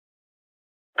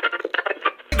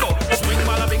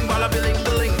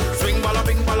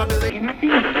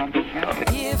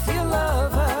If you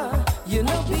love her, you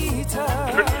know beat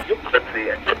her.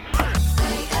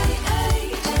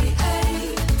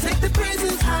 Take the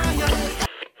praises higher.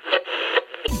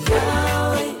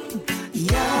 Yahweh,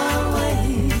 Yahweh.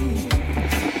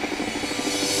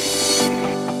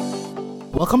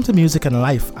 Welcome to Music and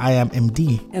Life. I am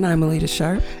MD. And I'm Alita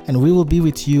Sharp. And we will be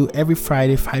with you every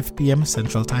Friday, 5 p.m.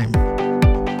 Central Time.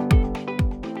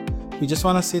 We just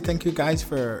want to say thank you guys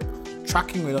for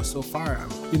tracking with us so far.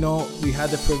 You know, we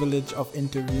had the privilege of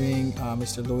interviewing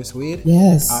Mr. Louis Wade.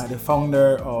 Yes. The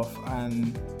founder of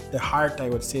and the heart, I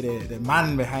would say, the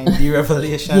man behind The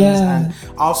Revelations. Yeah. And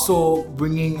also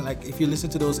bringing, like, if you listen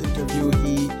to those interviews,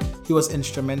 he was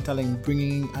instrumental in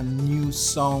bringing a new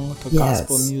song to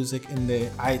gospel music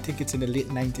I think it's in the late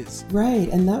 90s. Right.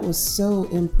 And that was so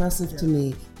impressive to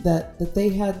me that they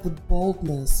had the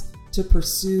boldness to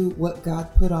pursue what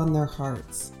God put on their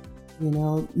hearts. You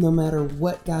know, no matter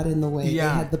what got in the way, they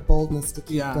had the boldness to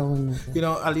keep going with it. You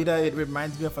know, Alida, it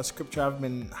reminds me of a scripture I've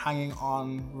been hanging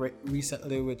on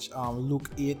recently, which Luke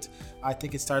 8, I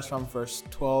think it starts from verse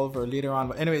 12 or later on.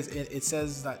 But anyways, it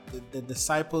says that the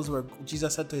disciples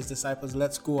Jesus said to his disciples,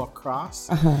 let's go across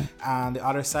and the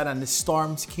other side, and the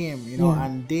storms came, you know,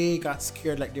 and they got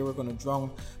scared like they were going to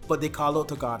drown. But they called out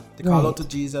to God. They called out to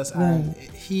Jesus, and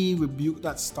he rebuked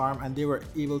that storm, and they were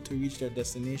able to reach their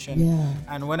destination. Yeah.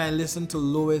 And when I listened to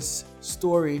Louis'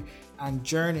 story and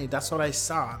journey, that's what I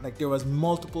saw. Like, there was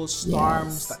multiple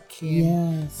storms that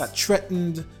came that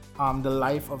threatened the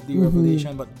life of The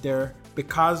Revelation, but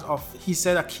he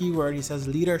said a key word. He says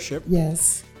leadership.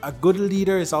 Yes. A good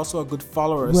leader is also a good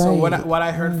follower. Right. So what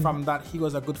I heard from that, he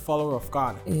was a good follower of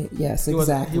God. Yes,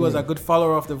 exactly. He was a good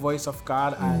follower of the voice of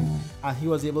God, and he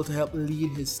was able to help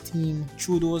lead his team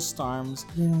through those storms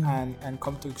and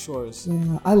come to shores.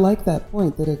 Yeah, I like that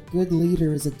point, that a good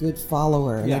leader is a good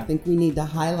follower. And I think we need to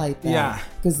highlight that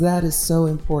because that is so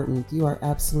important. You are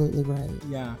absolutely right.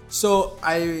 Yeah. So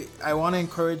I want to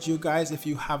encourage you guys, if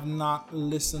you have not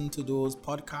listened to those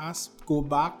podcasts, go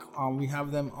back. We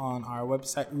have them on our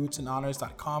website,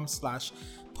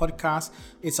 rootsandhonors.com/podcast.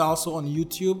 It's also on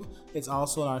YouTube. It's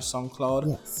also on our SoundCloud.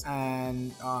 Yes.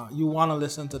 And you want to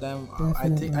listen to them. I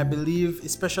believe,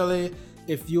 especially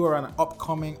if you are an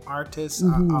upcoming artist,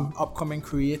 upcoming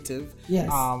creative. Yes.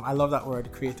 I love that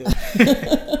word, creative.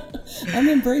 I'm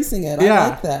embracing it. I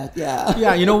like that. Yeah.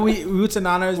 Yeah. You know, we Roots and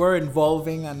Honors, we're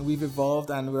evolving, and we've evolved,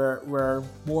 and we're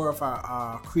more of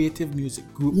a creative music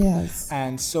group. Yes.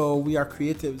 And so we are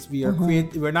creatives. We are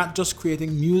we're not just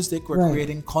creating music. We're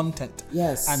creating content.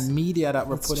 Yes. And media that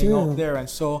we're putting out there. And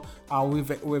so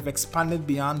we've expanded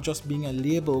beyond just being a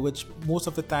label, which most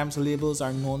of the times labels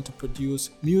are known to produce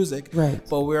music. Right.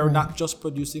 But we're not just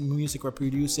producing music. We're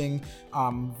producing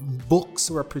books.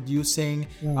 We're producing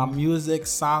music,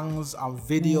 songs,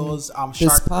 videos,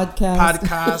 short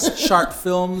podcasts, short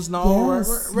films. Now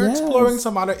we're exploring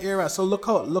some other areas. So look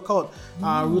out.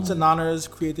 Roots and Honors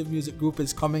Creative Music Group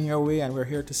is coming your way, and we're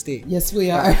here to stay. Yes,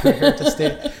 we are. We're here to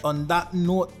stay. On that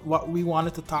note, what we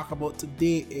wanted to talk about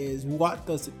today is, what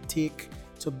does it take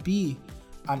to be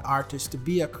an artist, to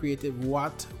be a creative?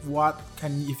 What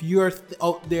can, if you're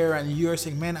out there and you're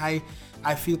saying, man, I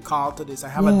feel called to this, I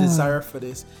have a desire for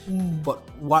this, but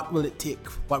what will it take?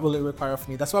 What will it require of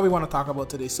me? That's what we want to talk about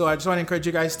today. So I just want to encourage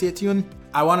you guys, stay tuned.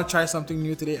 I want to try something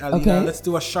new today, Alina. Okay. Let's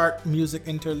do a short music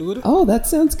interlude. Oh, that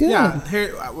sounds good. Yeah,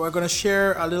 here we're going to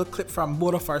share a little clip from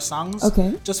both of our songs.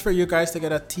 Okay. Just for you guys to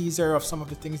get a teaser of some of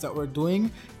the things that we're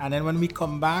doing. And then when we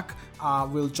come back,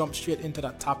 we'll jump straight into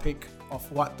that topic of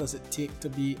what does it take to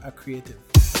be a creative.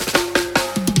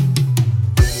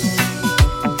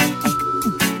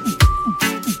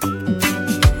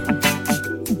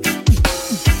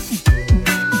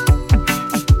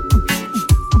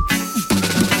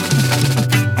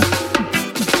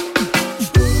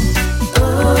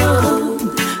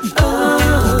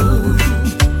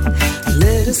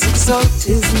 Exalt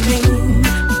his name.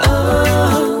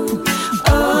 Oh,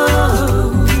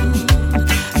 oh.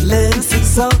 Let us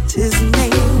exalt his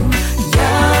name.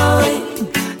 Yahweh,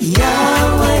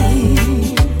 Yahweh.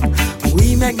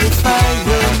 We magnify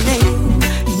your name.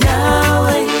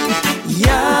 Yahweh,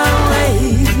 Yahweh.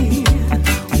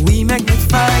 We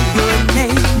magnify your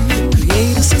name.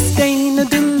 Creator, sustainer,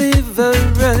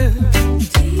 deliverer.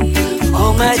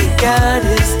 Almighty God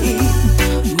is he.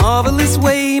 Marvelous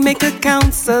way, make a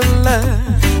counselor.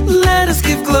 Let us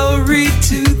give glory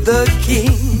to the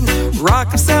King.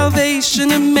 Rock of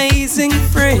salvation, amazing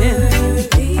friend.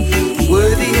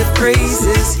 Worthy of praise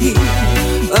is he.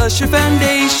 Usher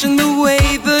foundation, the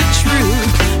way, the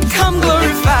truth. Come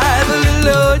glorify the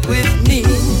Lord with me.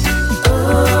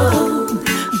 Oh,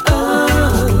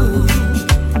 oh.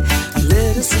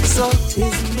 Let us exalt him.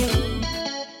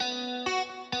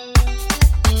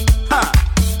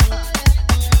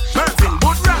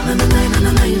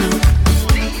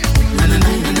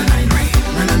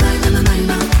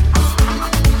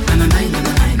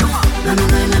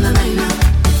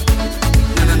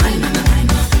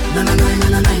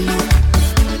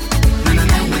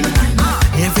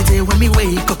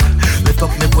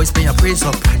 voice may I praise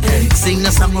up. Yeah. Sing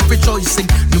a song of rejoicing.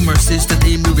 New mercies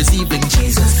today we receiving.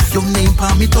 Jesus, your name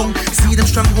palm me tongue. See them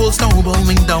strongholds now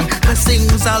bowing down.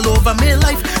 Blessings all over my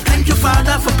life. Thank you,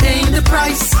 Father, for paying the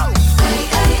price. Hey,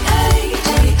 hey, hey,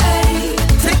 hey, hey.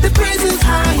 Take the praises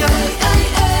higher. Hey,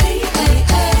 hey, hey,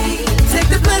 hey. Take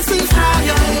the blessings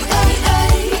higher. Hey,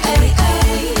 hey, hey,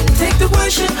 hey. Take the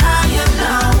worship higher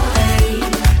now. Hey,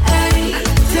 hey.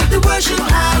 Take the worship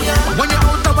higher. When you're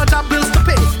out of a job bills to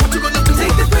pay, what you gonna do?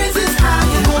 Take the praises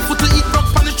higher. No food to eat, rock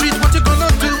on the street, what you gonna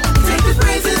do? Take the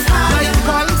praises higher. Like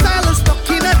Paul and Silas stuck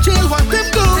in a jail, what them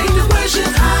do? Take the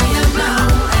worship higher now.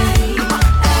 Hey,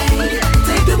 hey.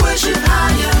 Take the worship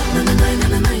higher. Na na na na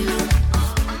na na.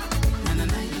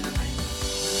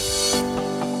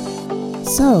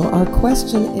 So our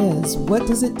question is, what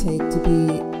does it take to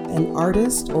be an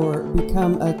artist or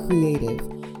become a creative?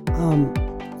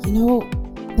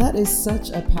 That is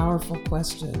such a powerful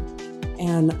question.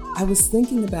 And I was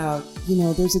thinking about,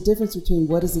 there's a difference between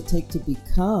what does it take to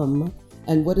become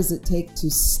and what does it take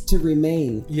to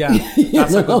remain. Yeah,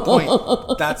 that's a good point.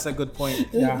 That's a good point.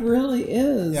 Yeah. It really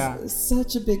is. Yeah.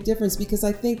 Such a big difference, because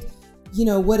I think,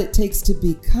 what it takes to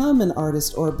become an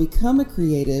artist or become a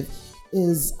creative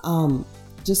is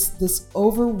just this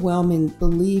overwhelming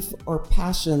belief or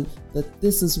passion that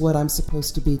this is what I'm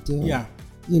supposed to be doing. Yeah.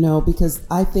 Because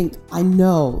I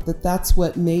know that that's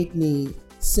what made me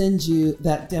send you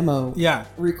that demo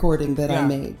recording that I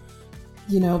made.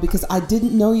 Because I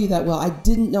didn't know you that well. I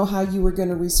didn't know how you were going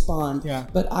to respond. Yeah.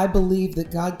 But I believe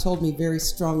that God told me very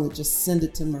strongly, just send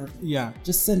it to Murphy. Yeah.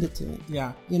 Just send it to him.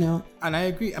 Yeah. And I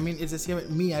agree. I mean, it's the same with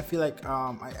me. I feel like,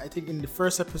 I think in the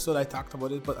first episode I talked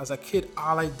about it, but as a kid,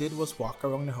 all I did was walk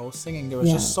around the house singing. There was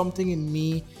just something in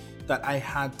me that I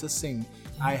had to sing.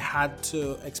 I had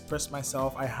to express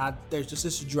myself. There's just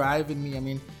this drive in me. I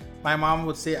mean, my mom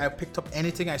would say I picked up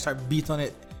anything, I start beat on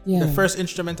it. Yeah. The first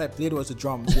instrument I played was the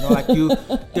drums.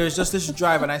 There's just this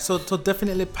drive, and I so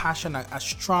definitely passion, a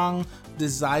strong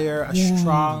desire, a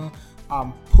strong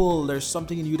pull. There's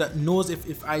something in you that knows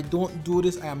if I don't do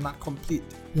this, I am not complete.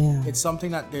 Yeah. It's something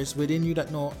that there's within you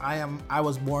that I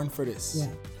was born for this.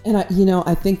 Yeah. And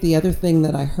I think the other thing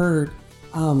that I heard,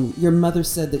 your mother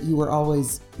said that you were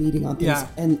always beating on things,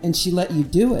 and she let you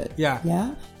do it. Yeah.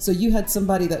 Yeah. So you had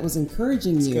somebody that was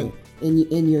encouraging you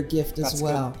in your gift as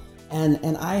well. Good.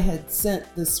 And I had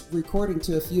sent this recording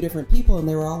to a few different people, and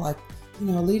they were all like,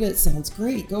 Alita, it sounds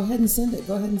great. Go ahead and send it.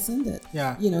 Go ahead and send it.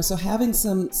 Yeah. So having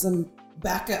some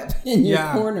backup in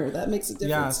your corner, that makes a difference.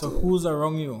 Yeah. So who's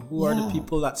around you? Who are the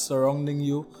people that's surrounding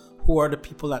you? Who are the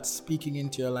people that's speaking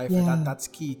into your life? Yeah. That's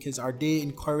key, because are they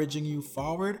encouraging you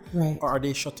forward, or are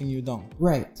they shutting you down?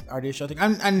 Right. Are they shutting?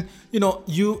 And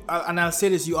you and I'll say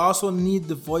this: you also need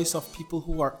the voice of people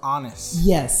who are honest.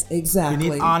 Yes, exactly.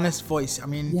 You need honest voice. I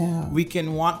mean, we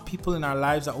can want people in our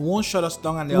lives that won't shut us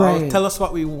down, and they'll all tell us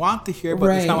what we want to hear,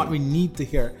 but it's not what we need to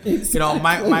hear. Exactly.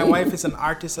 My wife is an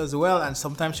artist as well, and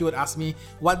sometimes she would ask me,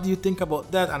 "What do you think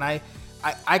about that?" And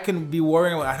I can be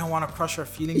worrying about, I don't want to crush her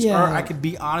feelings, or I could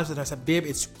be honest with her. I said, babe,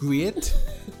 it's great.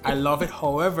 I love it.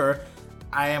 However,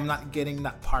 I am not getting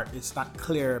that part. It's not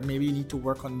clear. Maybe you need to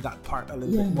work on that part a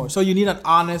little bit more. So you need an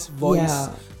honest voice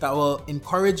that will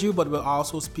encourage you, but will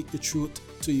also speak the truth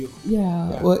to you.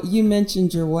 Yeah. Well, you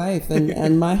mentioned your wife,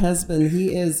 and my husband,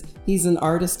 he's an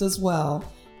artist as well.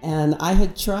 And I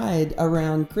had tried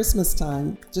around Christmas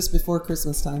time, just before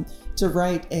Christmas time, to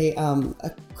write a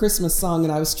Christmas song,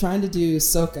 and I was trying to do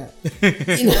soca.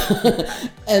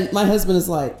 And my husband is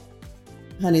like,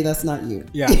 honey, that's not you.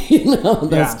 Yeah.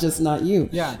 That's just not you.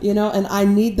 Yeah. And I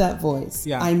need that voice.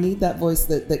 Yeah. I need that voice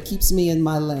that keeps me in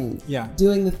my lane. Yeah.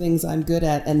 Doing the things I'm good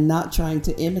at and not trying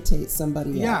to imitate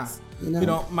somebody else.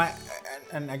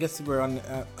 And I guess we're on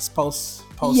spouse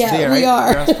yeah, day, right? We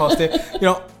are. We're on spouse day.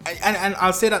 And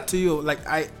I'll say that to you. Like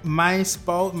my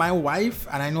wife,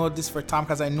 and I know this for Tom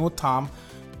because I know Tom.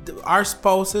 Our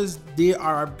spouses, they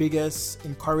are our biggest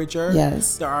encourager.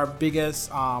 Yes. They're our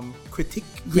biggest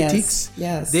critiques.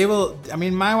 Yes. They will. I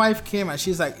mean, my wife came and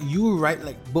she's like, "You write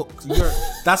like books.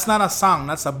 That's not a song.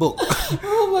 That's a book.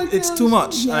 Oh my God. It's too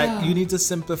much. Yeah. Like you need to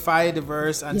simplify the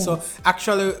verse." And so,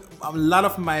 actually, a lot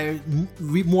of my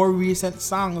more recent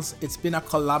songs, it's been a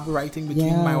collaborating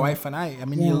between my wife and I. I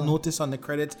mean, you'll notice on the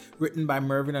credits written by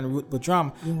Mervyn and Ruth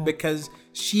Budrum because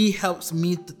she helps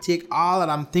me to take all that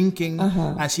I'm thinking,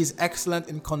 and she's excellent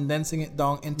in condensing it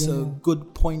down into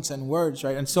good points and words,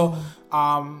 right? And so,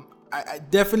 I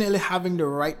definitely having the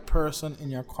right person in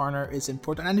your corner is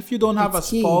important. And if you don't have It's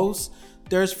a key. spouse,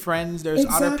 there's friends, there's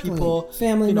other Exactly. people,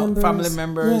 Family members. family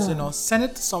members, Yeah. send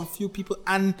it to some few people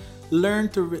and learn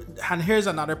to, and here's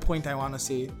another point I want to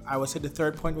say. I would say the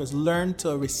third point was learn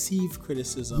to receive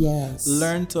criticism. Yes.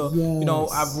 Learn to,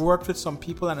 Yes. I've worked with some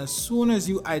people, and as soon as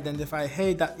you identify,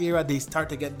 hey, that area, they start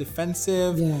to get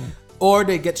defensive. Yeah. Or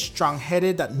they get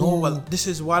strong-headed that no, Yeah. well, this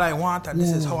is what I want and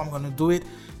this is Yeah. how I'm going to do it,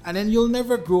 and then you'll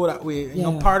never grow that way.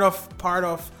 Yeah. Part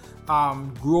of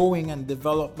growing and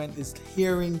development is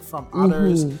hearing from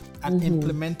others and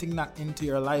implementing that into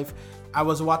your life. I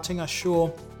was watching a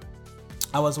show.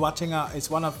 It's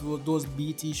one of those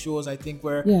BT shows, I think,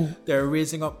 where they're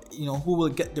raising up, who will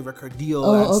get the record deal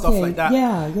and stuff like that.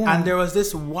 Yeah. And there was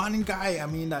this one guy,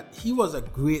 that he was a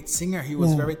great singer. He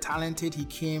was very talented. He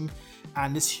came,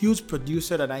 and this huge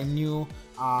producer that I knew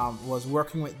was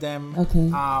working with them. Okay.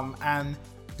 And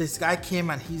this guy came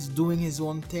and he's doing his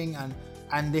own thing,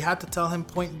 and they had to tell him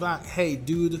point blank, hey,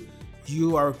 dude,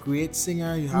 you are a great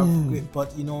singer. You have great,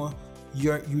 but you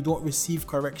don't receive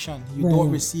correction. You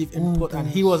don't receive input. And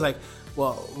he was like,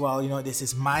 well, this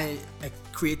is my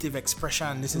creative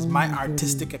expression. This is my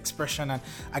artistic expression, and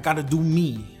I gotta do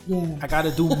me. Yeah. I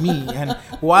gotta do me. And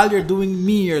while you're doing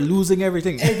me, you're losing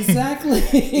everything. Exactly.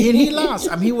 And he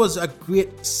lost. He was a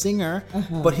great singer,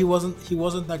 but he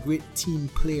wasn't a great team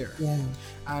player. Yeah.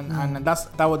 And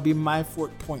that would be my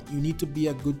fourth point. You need to be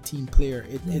a good team player.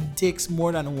 It takes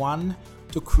more than one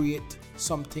to create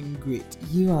something great.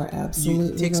 You are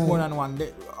absolutely It takes right. more than one.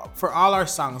 For all our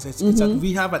songs,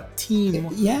 we have a team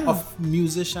of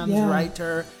musicians,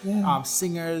 writer,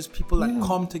 singers, people that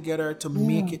come together to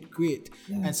make it great.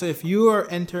 And so if you are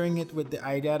entering it with the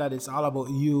idea that it's all about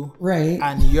you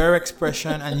and your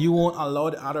expression, and you won't allow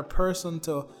the other person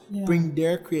to bring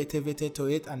their creativity to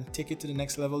it and take it to the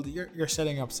next level, you're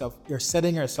setting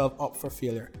yourself up for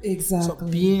failure. Exactly.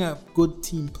 So being a good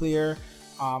team player,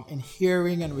 in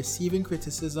hearing and receiving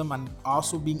criticism, and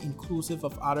also being inclusive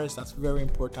of others, that's very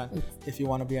important if you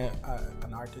want to be an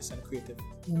artist and creative.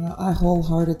 Yeah, I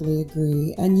wholeheartedly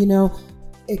agree. And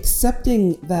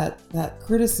accepting that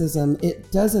criticism,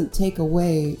 it doesn't take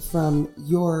away from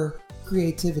your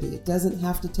creativity. It doesn't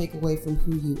have to take away from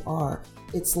who you are.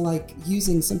 It's like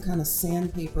using some kind of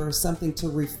sandpaper or something to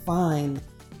refine,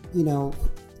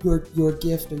 your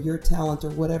gift or your talent or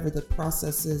whatever the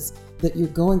process is that you're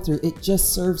going through. It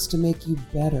just serves to make you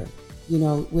better.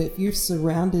 If you've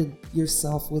surrounded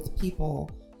yourself with people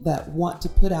that want to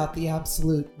put out the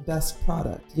absolute best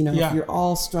product, if you're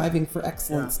all striving for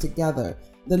excellence together,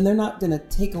 then they're not going to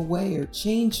take away or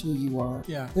change who you are.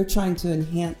 They're trying to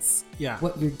enhance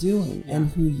what you're doing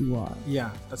and who you are.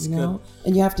 That's good.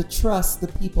 And you have to trust the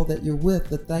people that you're with,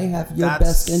 that they have your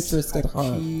best interest at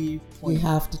heart. Key point. You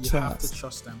have to You trust. have to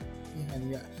trust them.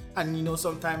 And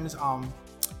sometimes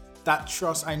that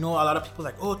trust, I know a lot of people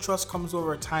like, oh, trust comes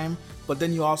over time, but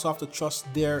then you also have to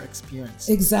trust their experience.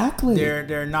 Exactly.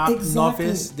 They're not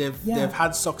novice. They've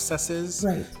had successes.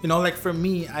 Right. Like for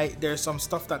me, there's some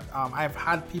stuff that I've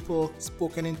had people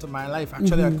spoken into my life.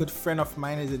 Actually, a good friend of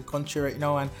mine is in country right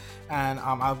now, and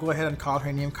I'll go ahead and call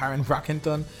her name Karen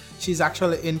Brockington. She's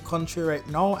actually in country right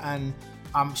now, and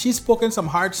she's spoken some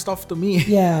hard stuff to me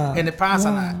in the past,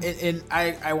 and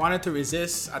I wanted to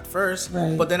resist at first,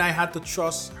 but then I had to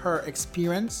trust her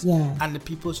experience and the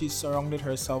people she surrounded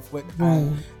herself with,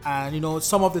 and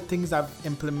some of the things I've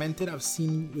implemented, I've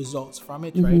seen results from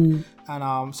it, right?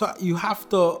 And so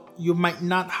you might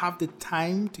not have the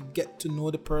time to get to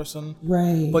know the person,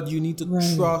 but you need to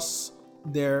trust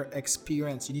their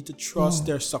experience. You need to trust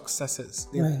their successes.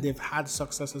 They've had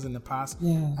successes in the past,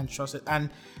 and trust it, and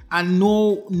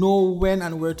know when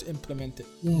and where to implement it.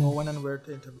 Know when and where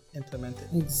to implement it.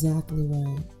 Exactly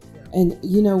right.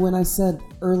 And when I said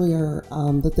earlier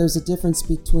that there's a difference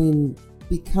between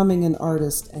becoming an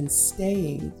artist and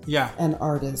staying an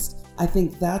artist, I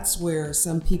think that's where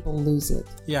some people lose it.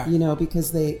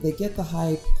 Because they get the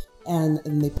hype, and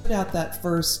they put out that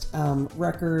first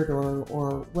record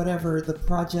or whatever the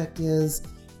project is,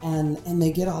 and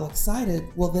they get all excited.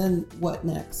 Well, then what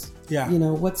next?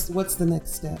 What's the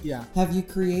next step? Have you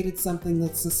created something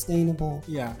that's sustainable?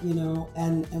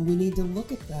 And we need to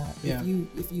look at that.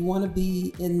 If you want to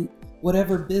be in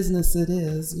whatever business it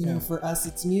is, for us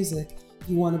it's music. If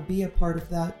you want to be a part of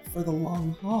that for the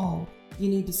long haul, you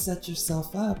need to set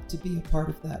yourself up to be a part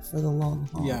of that for the long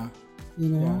haul.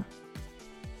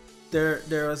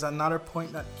 There was another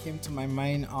point that came to my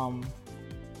mind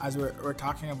as we're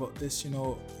talking about this.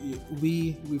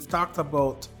 We've talked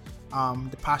about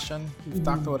the passion. We've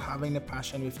talked about having the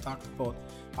passion. We've talked about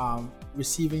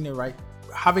receiving the right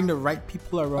having the right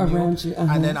people around you,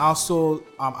 and then also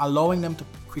allowing them to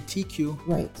critique you,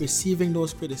 receiving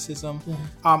those criticism.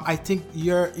 I think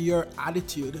your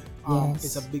attitude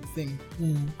is a big thing,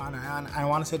 and I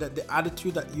want to say that the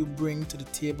attitude that you bring to the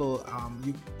table,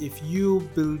 if you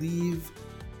believe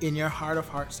in your heart of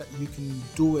hearts that you can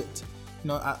do it,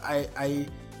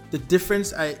 the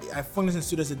difference I found this in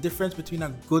studios, the difference between a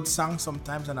good song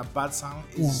sometimes and a bad song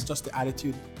is just the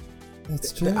attitude.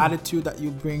 That's true. The attitude that you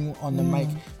bring on the mic.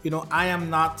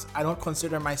 I don't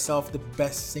consider myself the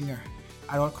best singer.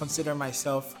 I don't consider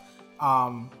myself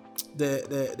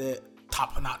the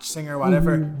top-notch singer or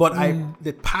whatever. But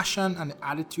the passion and the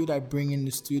attitude I bring in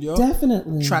the studio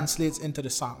definitely translates into the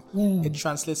song. It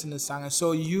translates in the song. And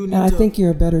so you need I think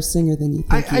you're a better singer than you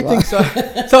think I think so.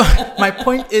 So my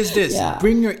point is this.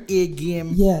 Bring your A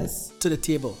game to the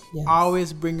table.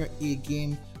 Always bring your A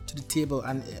game to the table.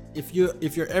 And if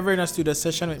you're ever in a studio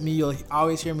session with me, you'll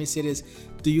always hear me say this: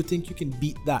 do you think you can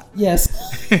beat that? Yes.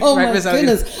 Oh my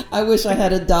goodness. I wish I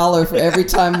had $1 for every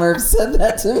time Merv said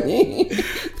that to me.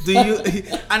 Do you?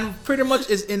 And pretty much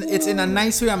it's in a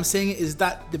nice way I'm saying it, is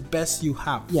that the best you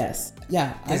have? Yes.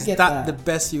 Yeah. I get that. The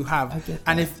best you have?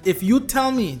 And if you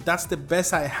tell me that's the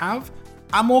best I have,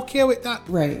 I'm okay with that.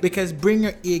 Right. Because bring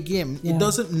your A game. It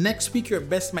doesn't, next week your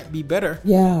best might be better.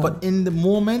 Yeah. But in the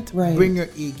moment, bring your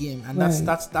A game. And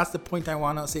that's the point I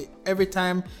want to say. Every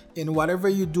time in whatever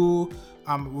you do,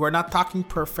 we're not talking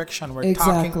perfection. We're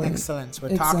talking excellence.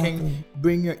 We're talking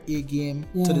bring your A game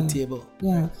to the table.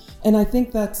 Yeah. And I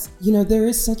think that's, there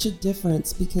is such a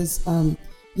difference because,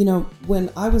 when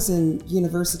I was in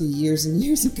university years and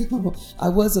years ago, I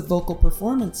was a vocal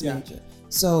performance major.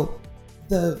 So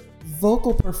the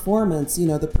vocal performance,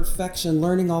 the perfection,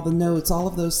 learning all the notes, all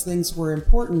of those things were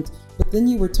important, but then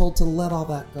you were told to let all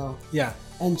that go. Yeah.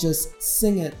 And just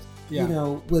sing it,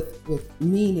 with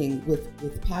meaning,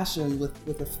 with passion,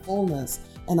 with a fullness.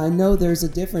 And I know there's a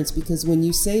difference because when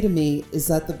you say to me, is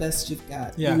that the best you've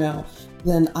got?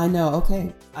 Then I know,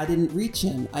 okay, I didn't reach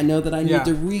him. I know that I need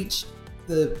to reach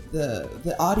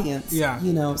the audience,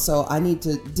 so I need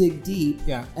to dig deep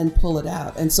and pull it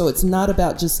out. And so it's not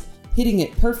about just hitting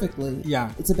it perfectly.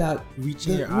 It's about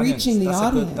reaching the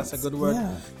audience. That's a good word.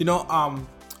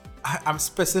 I'm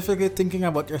specifically thinking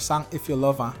about your song "If You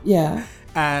Love Her."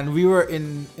 And we were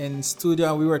in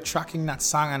studio. We were tracking that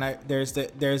song, and there's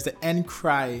the end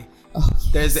cry.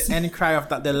 There's the end cry of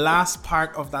that, the last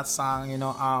part of that song.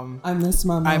 I miss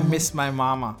my mama. I miss my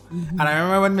mama. And I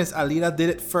remember when Miss Alida did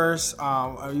it first.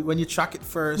 When you track it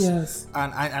first.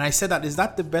 And I said that, is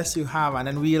that the best you have? And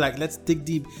then we let's dig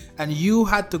deep. And you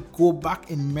had to go back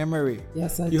in memory.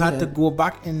 Yes, I did. You had to go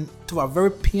back into a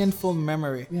very painful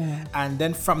memory. And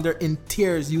then from there in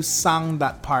tears, you sang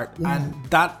that part. And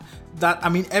that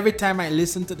every time I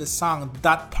listen to the song,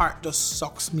 that part just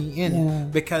sucks me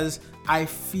in because I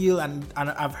feel, and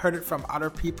I've heard it from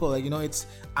other people, it's,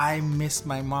 I miss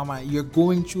my mama. You're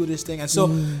going through this thing. And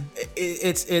so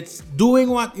it's doing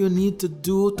what you need to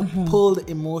do to pull the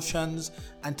emotions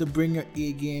and to bring your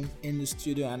A game in the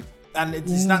studio. And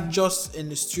it's not just in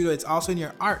the studio, it's also in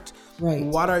your art.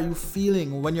 What are you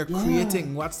feeling when you're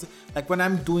creating? What's when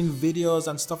I'm doing videos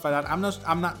and stuff like that,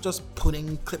 I'm not just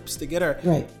putting clips together.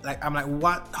 I'm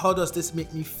like, how does this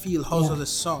make me feel? How does the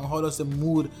song? How does the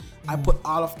mood? I put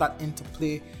all of that into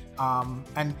play.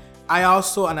 And I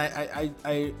also,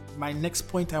 my next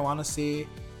point I want to say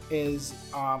is,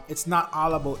 it's not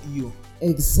all about you.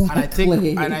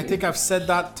 Exactly. And I think I've said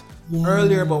that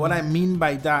earlier, but what I mean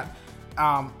by that,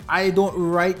 I don't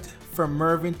write for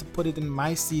Mervin to put it in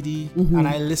my CD and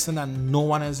I listen and no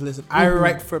one else listens. I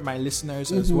write for my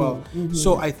listeners as well.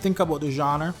 So I think about the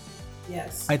genre.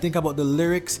 I think about the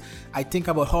lyrics. I think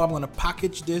about how I'm going to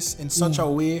package this in such a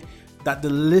way that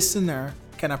the listener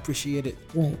can appreciate it.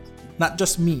 Not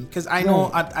just me, because I know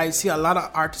I see a lot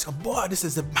of artists go, boy, this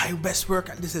is my best work,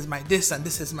 and this is my this, and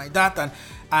this is my that,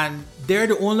 and they're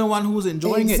the only one who's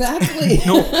enjoying it.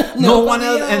 No one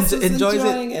else enjoys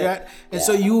it. Right? And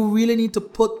so you really need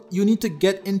to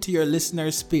get into your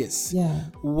listener's space.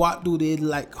 What do they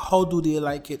like? How do they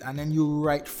like it? And then you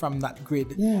write from that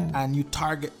grid, and you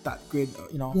target that grid.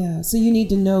 So you need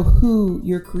to know who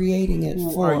you're creating it for.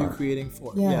 Who are you creating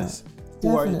for? Yes.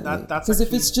 Definitely. Because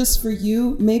if it's just for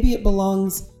you, maybe it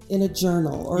belongs in a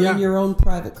journal or in your own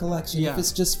private collection if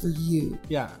it's just for you.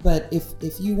 But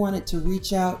if you want it to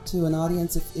reach out to an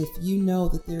audience, if you know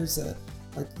that there's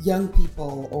young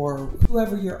people or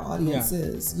whoever your audience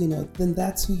is, then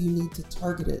that's who you need to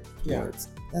target it towards.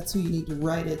 That's who you need to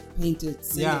write it, paint it,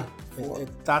 sing it for.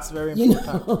 That's very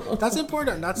important. That's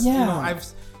important. That's I've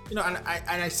and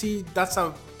I see that's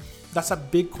that's a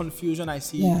big confusion I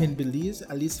see Yeah. in Belize,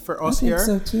 at least for I us think here.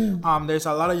 so too. There's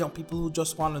a lot of young people who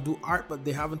just want to do art, but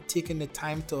they haven't taken the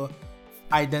time to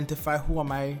identify who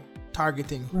am I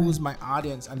targeting, who's my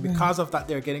audience, and because of that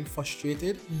they're getting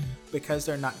frustrated because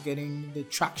they're not getting the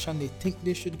traction they think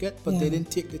they should get, but they didn't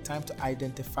take the time to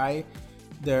identify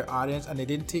their audience, and they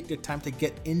didn't take the time to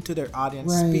get into their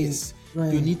audience space.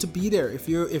 Right. You need to be there.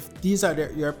 If these are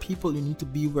your people, you need to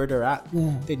be where they're at.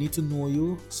 Yeah. They need to know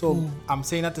you. So I'm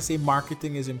saying that to say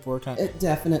marketing is important.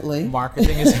 Definitely.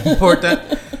 Marketing is important.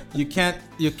 You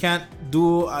can't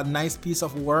do a nice piece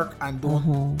of work and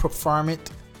don't perform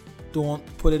it. Don't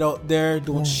put it out there.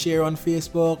 Don't share on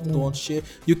Facebook. Don't share.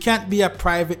 You can't be a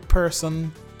private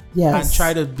person and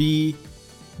try to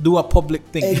do a public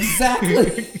thing.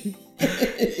 Exactly.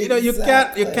 You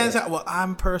can't say, well,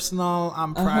 I'm personal,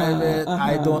 I'm private.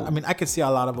 I can say a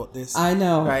lot about this. I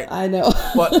know. Right. I know.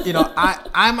 But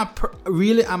I'm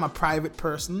a private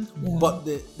person, but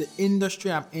the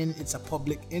industry I'm in, it's a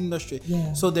public industry.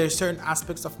 Yeah. So there's certain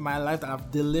aspects of my life that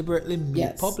I've deliberately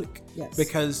made public. Yes.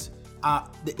 Because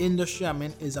the industry I'm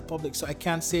in is a public. So I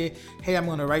can't say, hey, I'm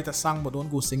gonna write a song, but don't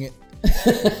go sing it.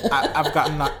 I've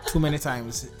gotten that too many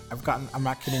times. I'm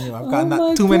not kidding you. I've gotten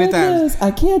that too many times. I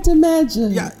can't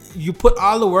imagine. Yeah, you put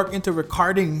all the work into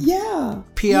recording. Yeah.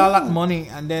 Pay all that money,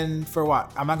 and then for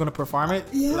what? I'm not gonna perform it.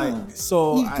 Yeah.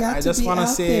 I just want to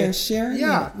say, there sharing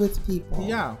it with people.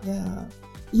 Yeah.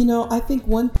 Yeah. I think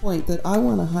one point that I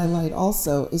want to highlight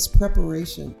also is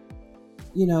preparation.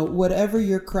 Whatever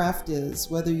your craft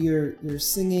is, whether you're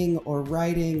singing or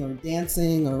writing or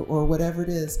dancing or whatever it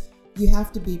is, you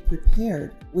have to be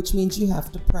prepared, which means you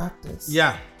have to practice.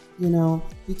 Yeah.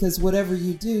 Because whatever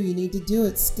you do, you need to do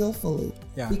it skillfully.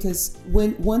 Yeah. Because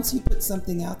once you put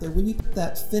something out there, when you put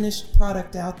that finished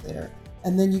product out there,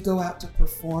 and then you go out to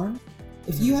perform,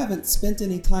 if you haven't spent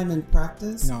any time in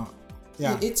practice,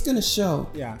 it's going to show.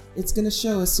 Yeah. It's going to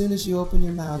show as soon as you open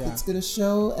your mouth. Yeah. It's going to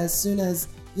show as soon as,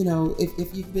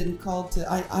 if you've been called to.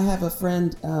 I have a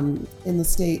friend in the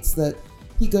States that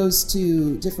he goes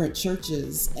to different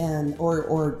churches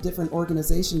or different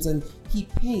organizations, and he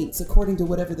paints according to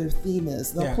whatever their theme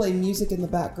is. They'll play music in the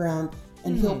background,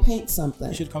 and he'll paint something.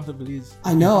 You should come to Belize.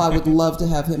 I know. I would love to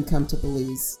have him come to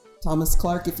Belize. Thomas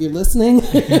Clark, if you're listening,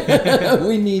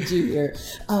 we need you here.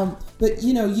 But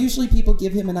usually people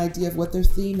give him an idea of what their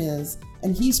theme is,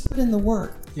 and he's put in the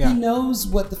work. Yeah. He knows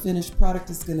what the finished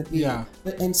product is going to be. Yeah.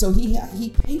 And so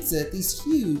he paints it, these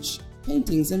huge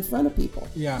paintings in front of people.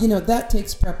 Yeah. That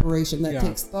takes preparation, that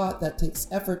takes thought, that takes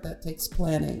effort, that takes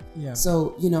planning. Yeah.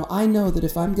 So, I know that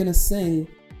if I'm going to sing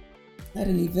at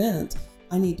an event,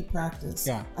 I need to practice.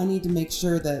 Yeah. I need to make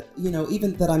sure that,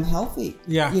 even that I'm healthy.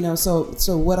 Yeah.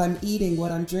 So what I'm eating,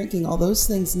 what I'm drinking, all those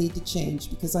things need to change,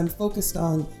 because I'm focused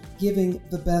on giving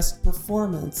the best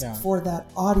performance for that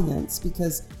audience,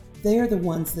 because they're the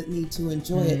ones that need to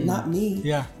enjoy it, not me.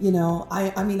 Yeah.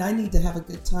 I need to have a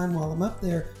good time while I'm up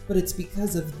there, but it's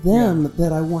because of them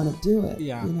that I want to do it.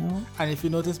 Yeah. You know? And if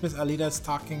you notice, Miss Alita's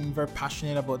talking very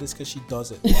passionate about this because she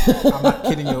does it. I'm not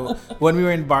kidding you. When we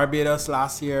were in Barbados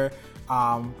last year,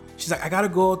 she's like, I gotta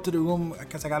go to the room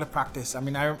because I gotta practice.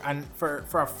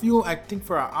 For a few, I think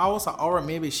for an hour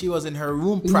maybe, she was in her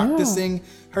room practicing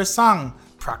her song,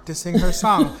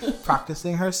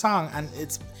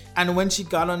 and when she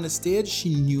got on the stage,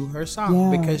 she knew her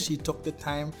song because she took the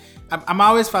time. I'm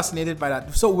always fascinated by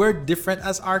that. So we're different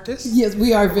as artists. Yes,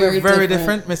 we are very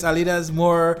different. Miss Alita is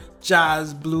more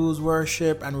jazz, blues,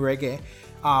 worship, and reggae.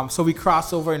 So we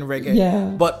cross over in reggae. Yeah.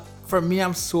 But for me,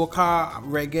 I'm soca,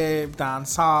 reggae,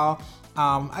 dancehall.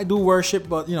 I do worship,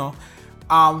 but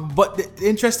but the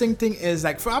interesting thing is,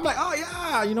 like, I'm like, oh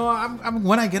yeah, I'm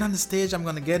when I get on the stage, I'm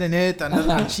gonna get in it,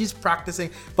 and she's practicing.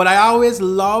 But I always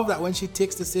love that when she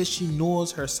takes the stage, she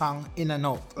knows her song in and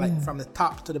out, like from the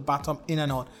top to the bottom, in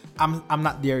and out. I'm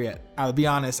not there yet. I'll be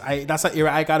honest. That's an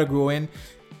era I gotta grow in.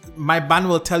 My band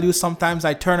will tell you sometimes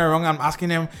I turn around, I'm asking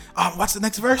them, what's the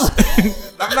next verse?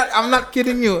 I'm not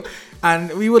kidding you.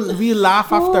 And we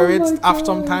laugh after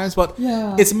sometimes, but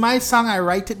it's my song, I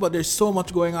write it, but there's so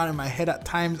much going on in my head at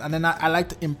times, and then I like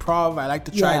to improv, I like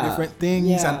to try different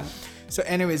things, and so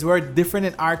anyways, we're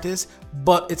different artists,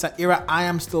 but it's an era I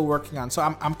am still working on. So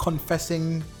I'm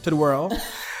confessing to the world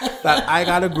that I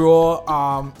gotta grow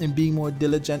in being more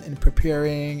diligent in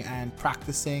preparing and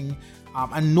practicing.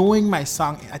 And knowing my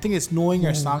song, I think it's knowing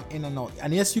your song in and out.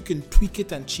 And yes, you can tweak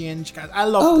it and change. I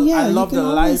love the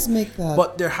live, make that.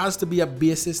 But there has to be a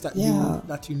basis that you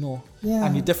know. Yeah.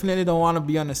 And you definitely don't want to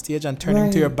be on the stage and turning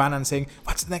to your band and saying,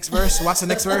 "What's the next verse? What's the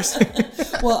next verse?"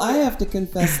 Well, I have to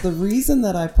confess, the reason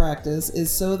that I practice is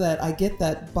so that I get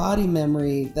that body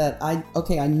memory that I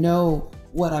know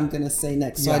what I'm going to say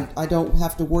next. So Yeah. I don't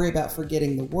have to worry about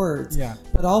forgetting the words. Yeah.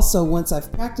 But also, once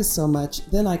I've practiced so much,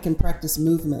 then I can practice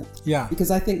movement. Yeah.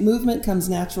 Because I think movement comes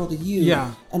natural to you.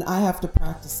 Yeah. And I have to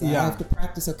practice that. Yeah. I have to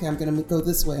practice, okay, I'm going to go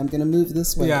this way. I'm going to move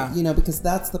this way. Yeah. You know, because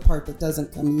that's the part that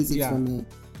doesn't come easy Yeah. for me.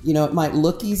 You know, it might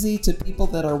look easy to people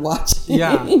that are watching.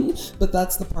 Yeah. But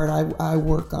that's the part I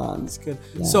work on. It's good.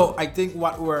 Yeah. So I think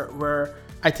what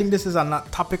I think this is a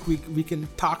topic we can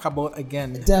talk about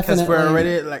again. Because Definitely. we're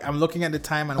already, like, I'm looking at the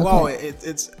time and wow,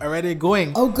 it's already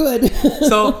going. Oh, good.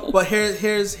 So, but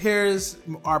here's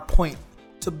our point.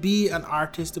 To be an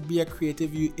artist, to be a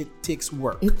creative, it takes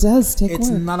work. It does take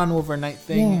It's work. not an overnight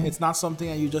thing. Yeah. It's not something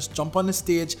that you just jump on the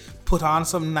stage, put on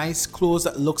some nice clothes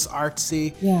that looks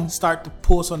artsy, Yeah. start to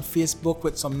post on Facebook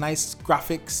with some nice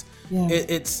graphics. Yeah.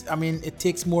 It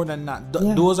takes more than that.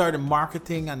 Yeah. Those are the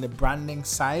marketing and the branding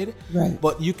side. Right.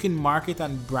 But you can market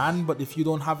and brand, but if you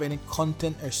don't have any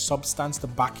content or substance to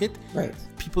back it, Right.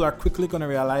 people are quickly going to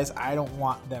realize, I don't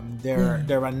want them.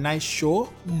 They're a nice show,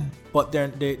 Yeah. but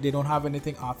they don't have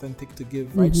anything authentic to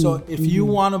give, right? So if you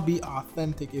want to be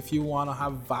authentic, if you want to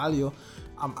have value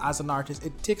as an artist,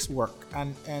 it takes work,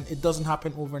 and it doesn't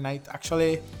happen overnight.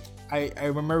 Actually, I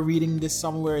remember reading this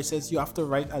somewhere. It says you have to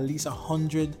write at least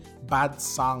 100 bad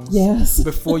songs Yes.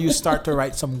 before you start to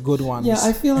write some good ones. Yeah,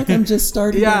 I feel like I'm just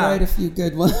starting Yeah. to write a few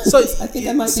good ones. So I think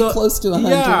I might be close to 100.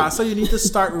 Yeah, so you need to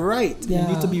start right. Yeah.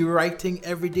 You need to be writing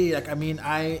every day. Like, I mean,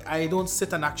 I don't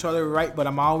sit and actually write, but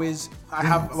I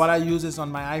have what I use is on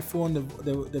my iPhone,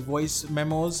 the voice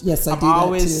memos. Yes, I I'm do that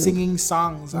always too. singing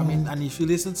songs. I mean, and if you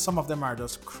listen, some of them are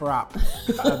just crap.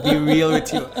 I'll be real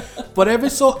with you. But every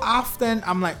so often,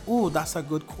 I'm like, oh, that's a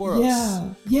good chorus.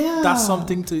 Yeah. That's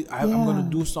something I'm Yeah. gonna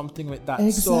do something with that.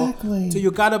 Exactly. So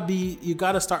you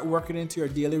gotta start working into your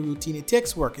daily routine. It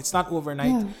takes work. It's not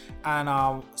overnight.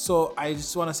 And so I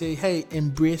just want to say, hey,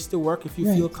 embrace the work. If you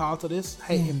Right. feel called to this,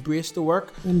 hey, embrace the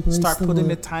work. Embrace start the putting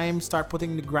work. the time. Start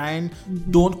putting the grind.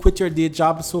 Don't quit your day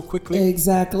job so quickly.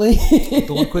 Exactly.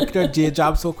 Don't quit your day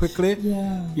job so quickly.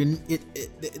 Yeah.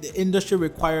 The industry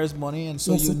requires money, and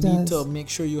so Yes, you it need does. to make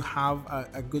sure you have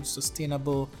a good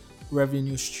sustainable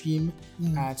revenue stream.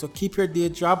 Yeah. And so keep your day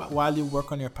job while you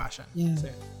work on your passion. Yeah. So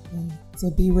So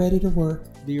be ready to work.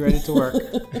 be ready to work.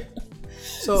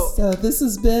 So So this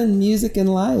has been Music and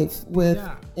Life with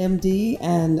Yeah. MD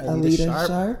and Alita Alita Sharp.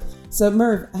 Sharp. So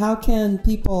Merv, how can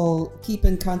people keep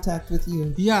in contact with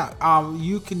you? yeah,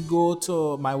 you can go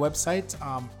to my website,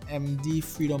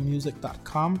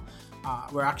 mdfreedommusic.com.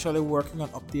 We're actually working on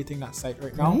updating that site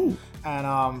right now. Great.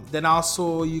 And then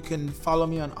also you can follow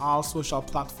me on all social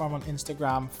platforms on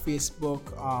Instagram, Facebook,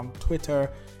 Twitter,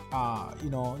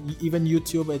 even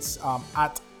YouTube. It's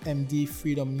at MD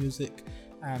Freedom Music.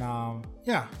 And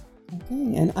yeah.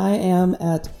 Okay, and I am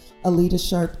at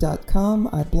alitasharp.com.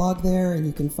 I blog there, and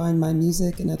you can find my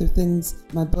music and other things,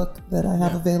 my book that I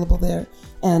have available there.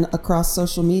 And across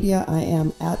social media, I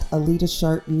am at Alita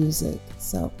Sharp Music.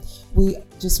 So we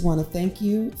just want to thank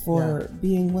you for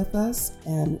being with us.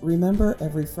 And remember,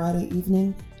 every Friday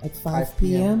evening at 5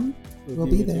 p.m., we'll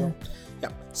be with there. you.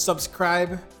 Yep.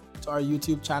 Subscribe to our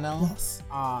YouTube channel. Yes.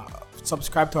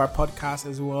 Subscribe to our podcast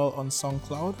as well on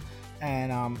SoundCloud.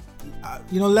 And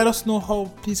let us know how.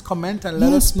 Please comment and let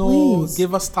Yes, us know. please.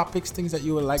 Give us topics, things that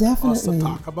you would like us to Definitely,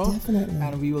 talk about, definitely.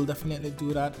 and we will definitely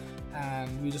do that. And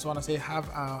we just want to say, have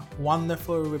a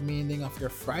wonderful remaining of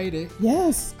your Friday,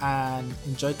 Yes. and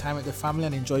enjoy time with the family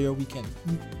and enjoy your weekend.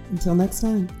 Until next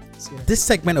time. See ya. This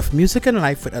segment of Music and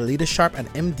Life with Alita Sharp and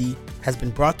MD has been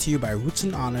brought to you by Roots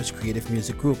and Honors Creative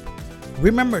Music Group.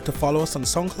 Remember to follow us on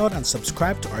SoundCloud and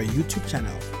subscribe to our YouTube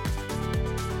channel.